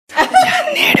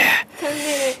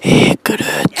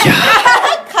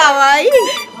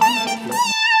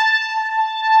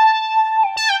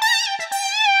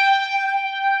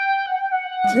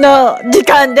の時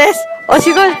間です。お仕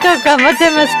事頑張っ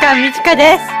てますか？みちか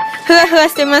です。ふわふわ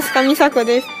してますか？みさこ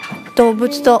です。動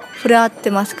物と触れ合って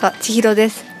ますか？ちひろで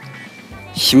す。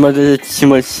島で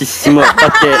島か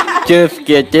てけんす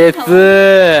けです。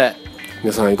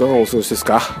皆さんいかがお過ごしです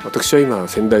か？私は今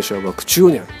仙台市青葉区中央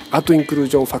にあるアートインクルー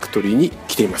ジョンファクトリーに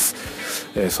来ています。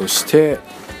そして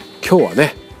今日は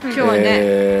ね、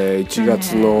1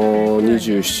月の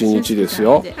27日です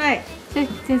よ。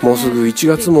もうすぐ1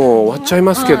月も終わっちゃい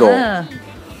ますけど、1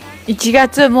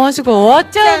月もうすぐ終わ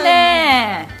っちゃう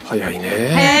ね。早い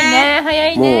ね。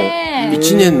早いね。もう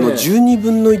1年の12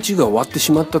分の1が終わって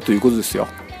しまったということですよ。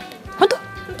本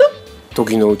当？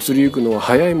時の移りゆくのは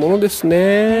早いものですね。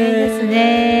です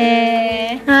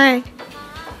ね。はい。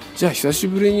じゃあ久し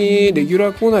ぶりにレギュラ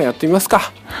ーコーナーやってみます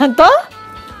か。本当？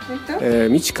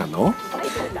みちかの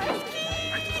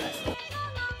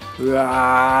う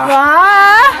わ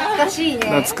懐かしいね。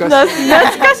懐かし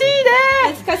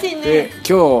いね。で、今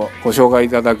日ご紹介い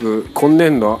ただく今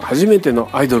年度初めての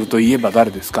アイドルといえば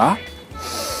誰ですか？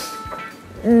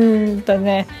ジャニ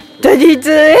ー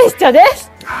ズWESTで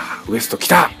す。ウエスト来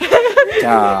た。じ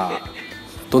ゃあ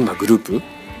どんなグループ？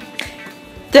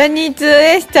ジャニーズ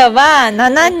WESTは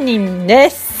7人で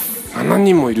す。7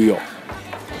人もいるよ。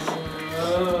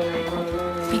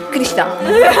びっくりした。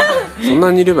そん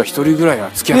なにいれば1人ぐらいは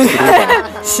付き合ってくれるかな。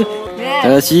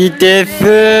楽しいです。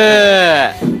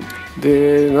で、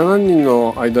7人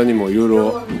の間にもいろい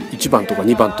ろ1番とか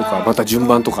2番とかまた順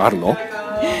番とかあるの？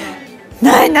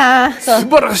ないな。素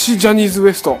晴らしいジャニーズ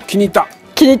WEST、気に入った。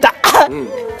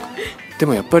で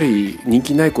もやっぱり人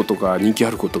気ない子とか人気あ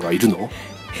る子とかいるの？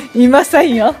いませ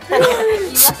んよ。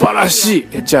素晴らしい。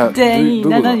じゃあ全員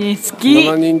7人好き。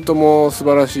7人とも素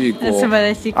晴らしい子。素晴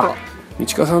らしい子。み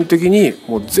ちかさん的に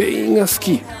もう全員が好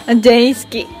き。全員好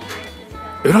き。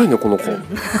偉いねこの子。でき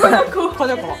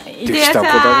た子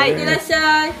だね。いってらっし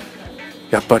ゃい。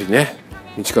やっぱりね、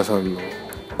みちかさんの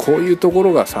こういうとこ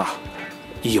ろがさ、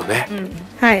いいよね。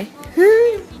はい。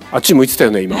あっち向いてた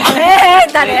よね今。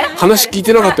誰？話聞い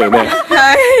てなかったよね。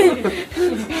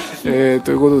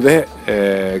ということで、今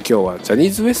日はジャニ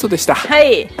ーズWESTでした。は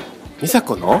い。みさ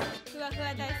この？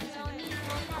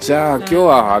じゃあ今日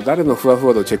は誰のふわふ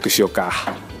わ度チェックしようか。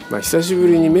まあ久しぶ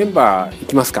りにメンバーい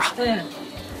きますか。じ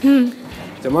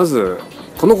ゃあまず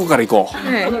この子からいこう。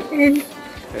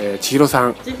ちひろさ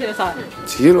ん。ちひ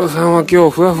ろさんは今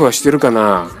日ふわふわしてるか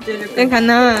な？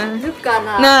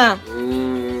なあ。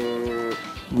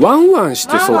ワンワンし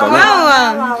てそうだね。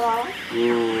ワンワ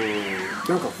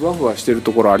なんかふわふわしてる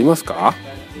ところありますか？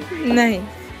ン。ない。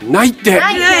ないって。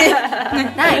ない。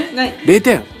0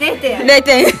点。0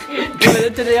点。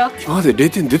今まで0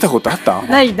点出たことあった？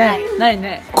ない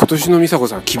ね。今年の美佐子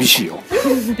さん厳しいよ。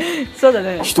そうだ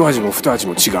ね。一味も二味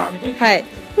も違う。はい。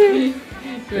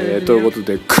ということ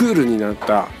でクールになっ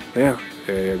たね、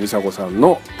美佐子さん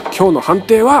の今日の判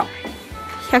定は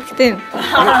100点。100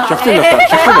点だった。100点だ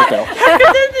ったよ。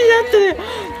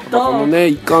このね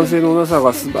一貫性のなさ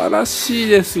が素晴らしい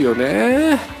ですよ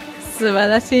ね。素晴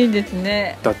らしいです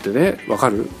ね。だってね、わか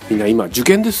る？みんな今受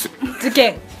験です。受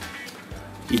験。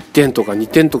1点とか2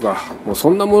点とかもうそ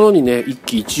んなものにね一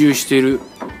喜一憂している。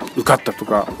受かったと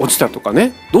か落ちたとか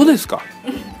ね、どうですか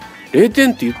？0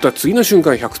点って言った次の瞬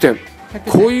間100点。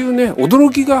こういうね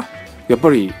驚きがやっぱ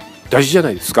り大事じゃ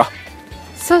ないですか。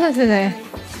そうですね。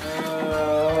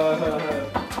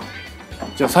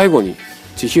じゃあ最後に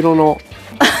千尋の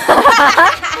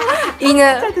犬。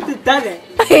誰？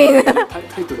タイ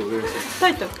トルお願いします。タ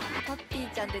イトル。パッピ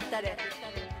ーちゃんって誰？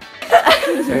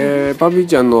パピー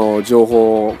ちゃんの情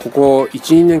報ここ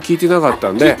 1,2 年聞いてなかっ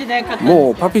たんで、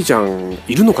もうパピーちゃん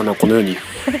いるのかなこの世に。い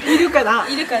るかな。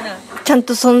ちゃん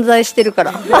と存在してるか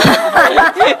ら。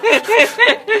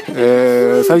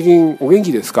最近お元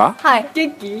気ですか？はい。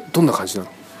元気？どんな感じなの？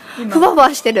ふわふ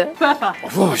わしてる。ふわ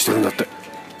ふわしてるんだって。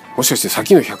もしかしてさっ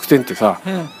きの100点ってさ、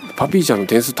パピーちゃんの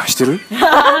点数足してる？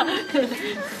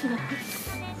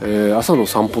朝の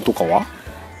散歩とかは？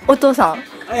お父さん。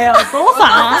お父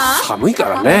さん？寒いか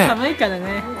らね。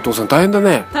お父さん大変だ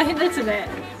ね。大変ですね。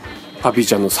パピー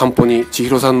ちゃんの散歩に千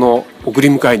尋さんの送り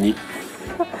迎えに。そ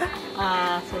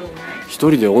うね。一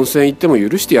人で温泉行っても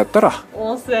許してやったら。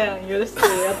温泉許して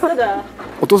やったら。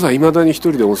お父さん未だに一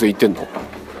人で温泉行ってんの？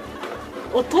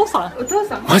お父さん？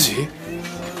マジ？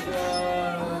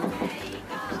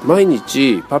毎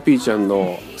日パピーちゃん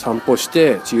の散歩し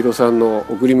て千尋さんの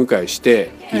送り迎えし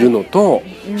ているのと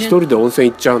一人で温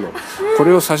泉行っちゃうの。こ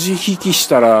れを差し引きし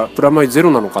たらプラマイゼロ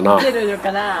なのかな？ゼロ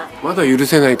かな。まだ許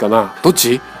せないかな。どっ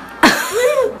ち？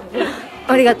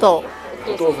ありがと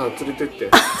お父さん連れてって。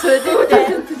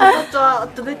あとは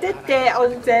連れてって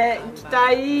温泉行き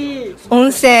たい。温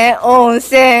泉。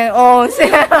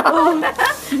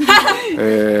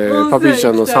パピーち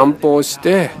ゃんの散歩をし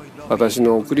て私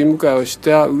の送り迎えをし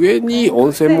た上に温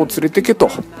泉も連れてけと、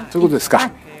そういうことです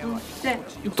か。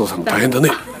お父さんも大変だね。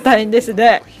大変です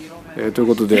ね。という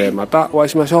ことでまたお会い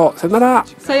しましょう。さよなら。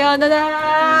さような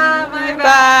ら。バイバイ。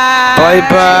バイ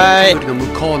バイ。の向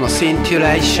こうのシンティレ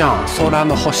ーション、空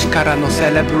の星からの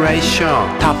セレブレーシ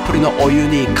ョン、たっぷりのお湯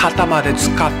に肩まで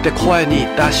浸かって声に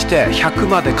出して100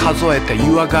まで数えて、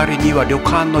湯上がりには旅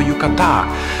館の浴衣、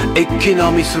一気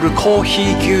飲みするコーヒ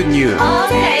ー牛乳。温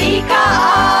泉行こ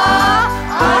う。